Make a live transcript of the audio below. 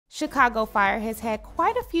Chicago Fire has had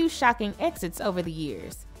quite a few shocking exits over the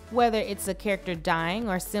years. Whether it's a character dying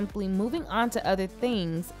or simply moving on to other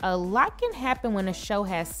things, a lot can happen when a show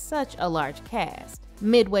has such a large cast.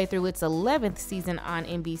 Midway through its 11th season on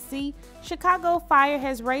NBC, Chicago Fire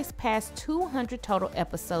has raced past 200 total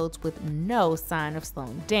episodes with no sign of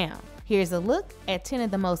slowing down. Here's a look at 10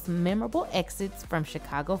 of the most memorable exits from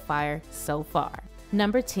Chicago Fire so far.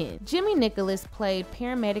 Number 10. Jimmy Nicholas played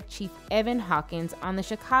paramedic Chief Evan Hawkins on the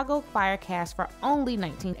Chicago Fire cast for only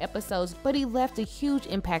 19 episodes, but he left a huge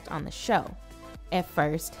impact on the show. At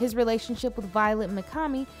first, his relationship with Violet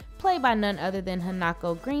Mikami, played by none other than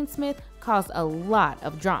Hanako Greensmith, caused a lot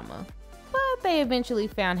of drama. But they eventually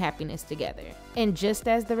found happiness together. And just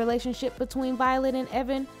as the relationship between Violet and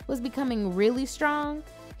Evan was becoming really strong,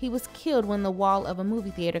 he was killed when the wall of a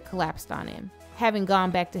movie theater collapsed on him. Having gone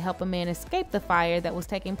back to help a man escape the fire that was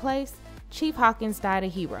taking place, Chief Hawkins died a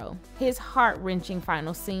hero. His heart-wrenching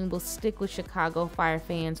final scene will stick with Chicago Fire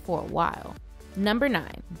fans for a while. Number 9.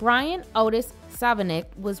 Brian Otis Savanek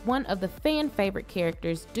was one of the fan favorite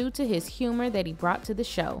characters due to his humor that he brought to the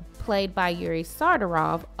show. Played by Yuri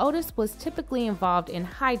Sardarov, Otis was typically involved in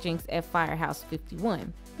hijinks at Firehouse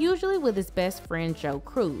 51, usually with his best friend Joe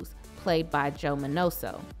Cruz, played by Joe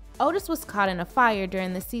Manoso. Otis was caught in a fire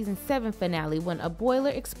during the season 7 finale when a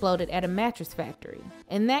boiler exploded at a mattress factory.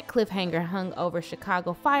 And that cliffhanger hung over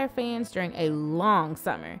Chicago Fire fans during a long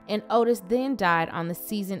summer, and Otis then died on the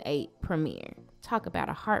season 8 premiere. Talk about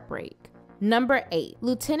a heartbreak. Number 8.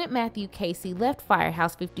 Lieutenant Matthew Casey left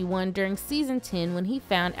Firehouse 51 during season 10 when he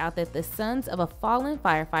found out that the sons of a fallen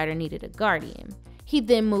firefighter needed a guardian. He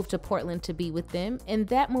then moved to Portland to be with them, and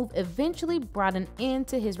that move eventually brought an end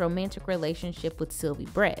to his romantic relationship with Sylvie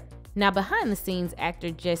Brett. Now, behind the scenes, actor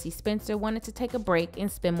Jesse Spencer wanted to take a break and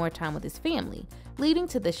spend more time with his family, leading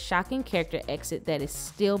to the shocking character exit that is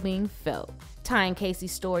still being felt. Tying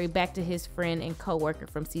Casey's story back to his friend and co-worker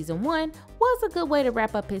from season 1 was a good way to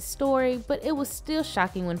wrap up his story, but it was still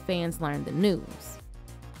shocking when fans learned the news.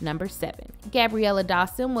 Number 7. Gabriella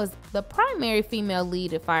Dawson was the primary female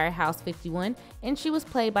lead at Firehouse 51, and she was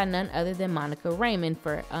played by none other than Monica Raymond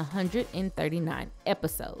for 139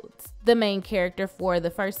 episodes. The main character for the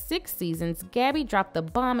first 6 seasons, Gabby dropped the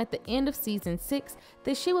bomb at the end of season 6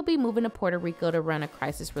 that she would be moving to Puerto Rico to run a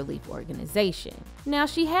crisis relief organization. Now,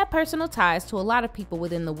 she had personal ties to a lot of people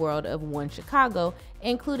within the world of One Chicago,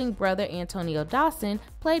 including brother Antonio Dawson,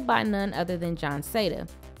 played by none other than John Seda,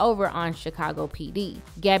 over on Chicago PD.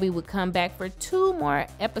 Gabby would come back for 2 more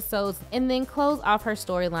episodes and then close off her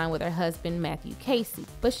storyline with her husband Matthew Casey,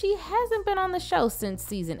 but she hasn't been on the show since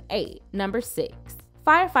season 8. Number 6.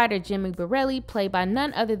 Firefighter Jimmy Borelli, played by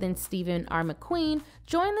none other than Stephen R. McQueen,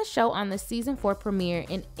 joined the show on the season 4 premiere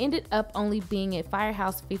and ended up only being at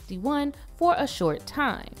Firehouse 51 for a short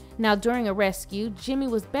time. Now, during a rescue, Jimmy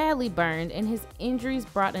was badly burned and his injuries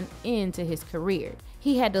brought an end to his career.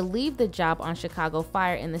 He had to leave the job on Chicago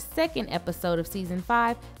Fire in the 2nd episode of season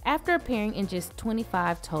 5 after appearing in just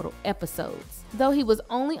 25 total episodes. Though he was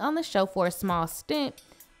only on the show for a small stint,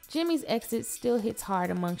 Jimmy's exit still hits hard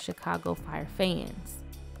among Chicago Fire fans.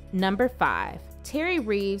 Number 5. Terry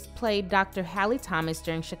Reeves played Dr. Hallie Thomas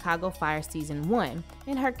during Chicago Fire Season 1,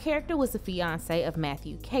 and her character was the fiancé of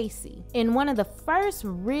Matthew Casey. In one of the first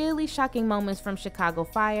really shocking moments from Chicago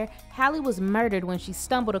Fire, Hallie was murdered when she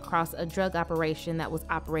stumbled across a drug operation that was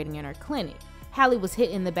operating in her clinic. Hallie was hit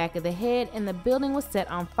in the back of the head and the building was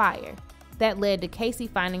set on fire. That led to Casey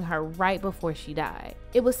finding her right before she died.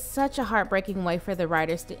 It was such a heartbreaking way for the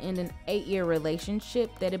writers to end an 8-year relationship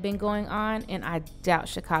that had been going on, and I doubt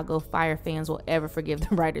Chicago Fire fans will ever forgive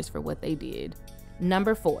the writers for what they did.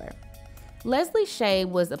 Number 4. Leslie Shea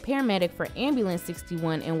was a paramedic for Ambulance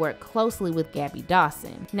 61 and worked closely with Gabby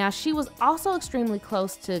Dawson. Now, she was also extremely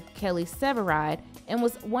close to Kelly Severide and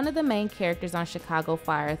was one of the main characters on Chicago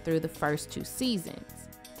Fire through the first 2 seasons.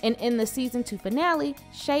 And in the season 2 finale,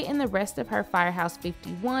 Shay and the rest of her Firehouse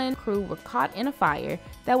 51 crew were caught in a fire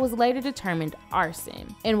that was later determined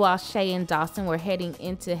arson. And while Shay and Dawson were heading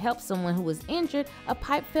in to help someone who was injured, a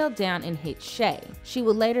pipe fell down and hit Shay. She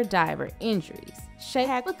would later die of her injuries. Shay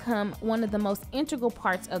had become one of the most integral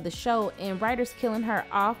parts of the show, and writers killing her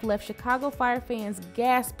off left Chicago Fire fans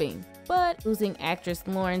gasping. But losing actress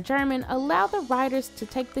Lauren German allowed the writers to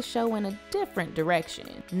take the show in a different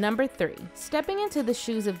direction. Number 3. Stepping into the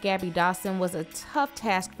shoes of Gabby Dawson was a tough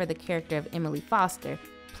task for the character of Emily Foster,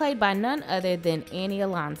 played by none other than Annie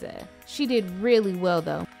Alonzo. She did really well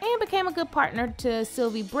though, and became a good partner to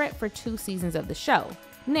Sylvie Brett for 2 seasons of the show.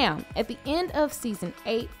 Now, at the end of season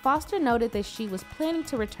 8, Foster noted that she was planning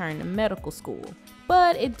to return to medical school.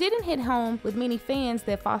 But it didn't hit home with many fans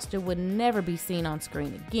that Foster would never be seen on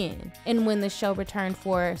screen again. And when the show returned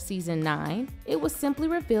for season 9, it was simply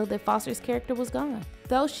revealed that Foster's character was gone.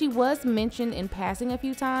 Though she was mentioned in passing a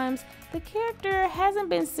few times, the character hasn't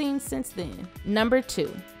been seen since then. Number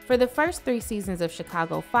 2. For the first 3 seasons of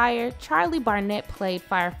Chicago Fire, Charlie Barnett played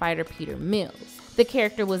firefighter Peter Mills. The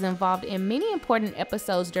character was involved in many important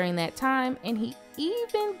episodes during that time, and he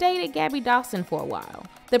even dated Gabby Dawson for a while.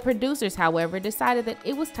 The producers, however, decided that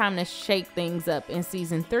it was time to shake things up in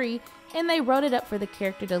season 3, and they wrote it up for the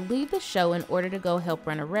character to leave the show in order to go help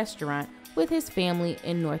run a restaurant with his family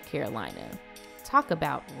in North Carolina. Talk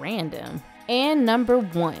about random. And number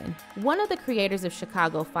 1, one of the creators of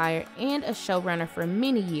Chicago Fire and a showrunner for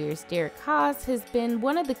many years, Derek Haas, has been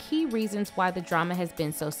one of the key reasons why the drama has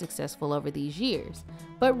been so successful over these years.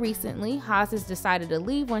 But recently, Haas has decided to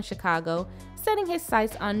leave One Chicago, setting his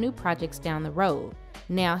sights on new projects down the road.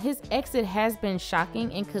 Now, his exit has been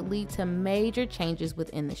shocking and could lead to major changes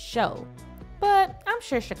within the show. But I'm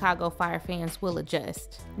sure Chicago Fire fans will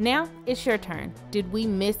adjust. Now, it's your turn. Did we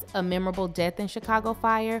miss a memorable death in Chicago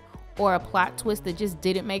Fire? Or a plot twist that just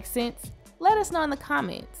didn't make sense? Let us know in the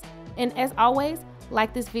comments. And as always,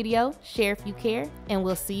 like this video, share if you care, and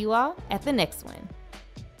we'll see you all at the next one.